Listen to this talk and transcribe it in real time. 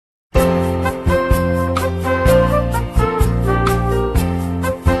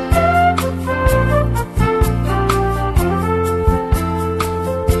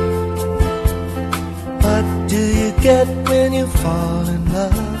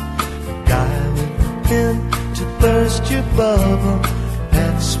bubble.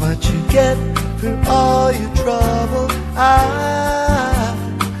 That's what you get for all your trouble. I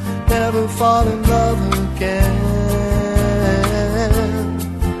never fall in love again.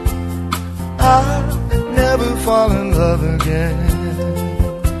 I never fall in love again.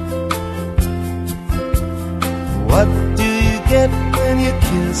 What do you get when you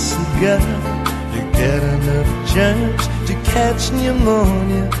kiss a girl? You get enough germs to catch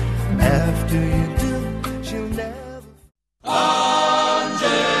pneumonia. After you do, she'll never.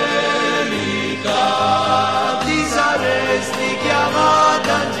 Angelica, ti saresti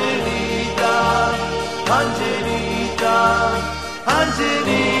chiamata Angelita, Angelita,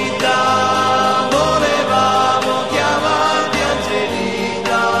 Angelita, volevamo chiamarti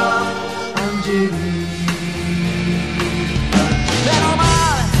Angelita, Angelita. Meno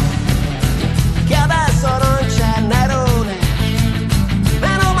male che adesso non c'è Nerone.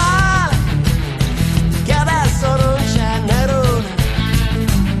 Meno male che adesso non c'è Nerone.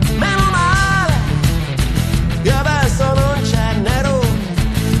 Meno male che adesso non c'è Nerone.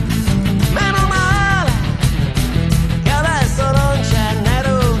 Meno male che adesso non c'è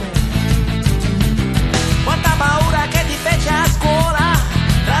Nerone. Quanta paura che ti fece a scuola,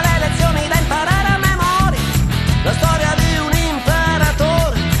 tra le lezioni da imparare a memoria, la storia di un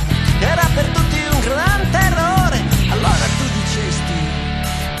imperatore che era per tutti un gran terrore. Allora tu dicesti: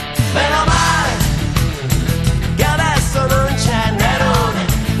 meno male che adesso non c'è Nerone.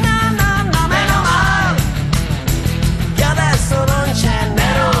 No, no, no, meno male che adesso non c'è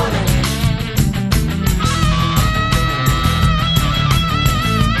Nerone.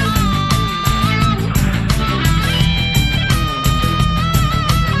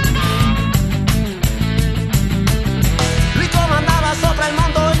 Lui comandava sopra il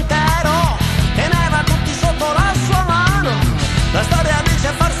mondo intero, teneva tutti sotto la sua mano. La storia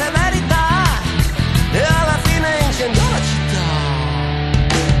dice forse verità e alla fine incendiò la città.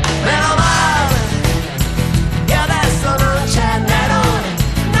 Meno male che adesso non c'è Nerone.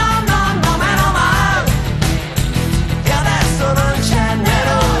 No, no, no, meno male che adesso non c'è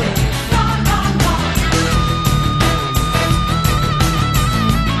Nerone. No, no, no.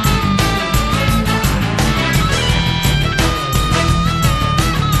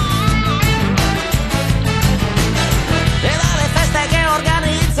 E dalle feste che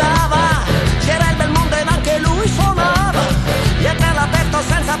organizzava c'era il bel mondo ed anche lui suonava. Gli entra all'aperto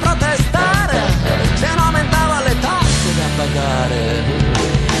senza protestare, se non aumentava le tasse da pagare.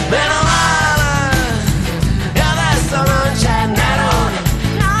 Meno male che adesso non c'è Nerone.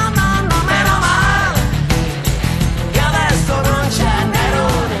 No, no, no, meno male che adesso non c'è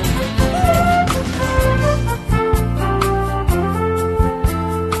Nerone.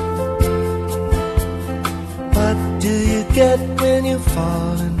 What do you get when you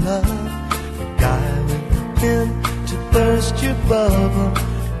fall in love? A guy with a pen to burst your bubble.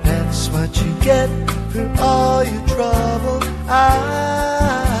 That's what you get for all your trouble.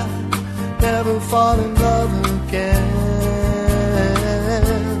 I never fall in love again.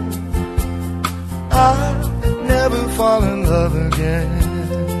 I never fall in love again.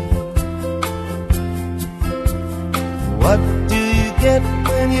 What do you get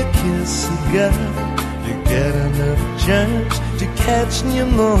when you kiss a girl? You get enough germs to catch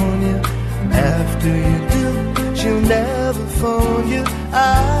pneumonia. After you do, she'll never phone you.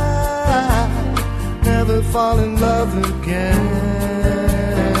 I never fall in love again.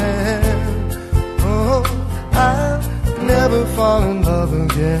 Oh, I never fall in love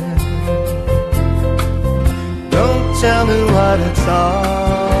again. Don't tell me what it's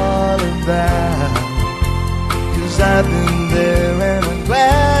all about, 'cause I've been there and I'm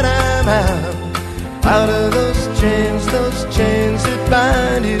glad I'm out of those chains that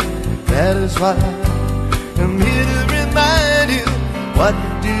bind you. That is why I'm here to remind you. What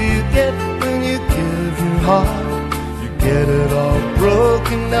do you get when you give your heart? You get it all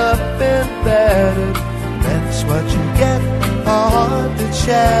broken up and battered. That's what you get, a heart that's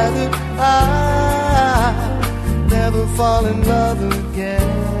shattered. I never fall in love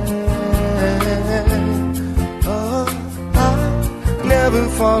again. Oh, I never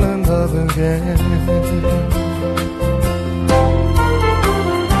fall in love again.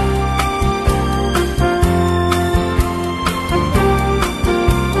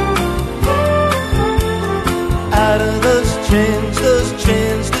 Out of those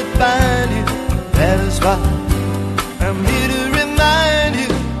chains that bind you. That is why I'm here to remind you.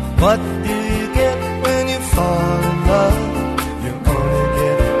 What do you get when you fall in love? You only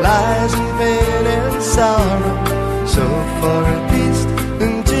get lies and pain and sorrow. So for at least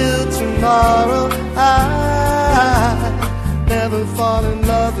until tomorrow, I never fall in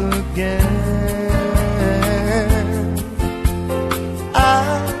love again.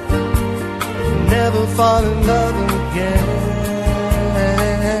 fall in love again.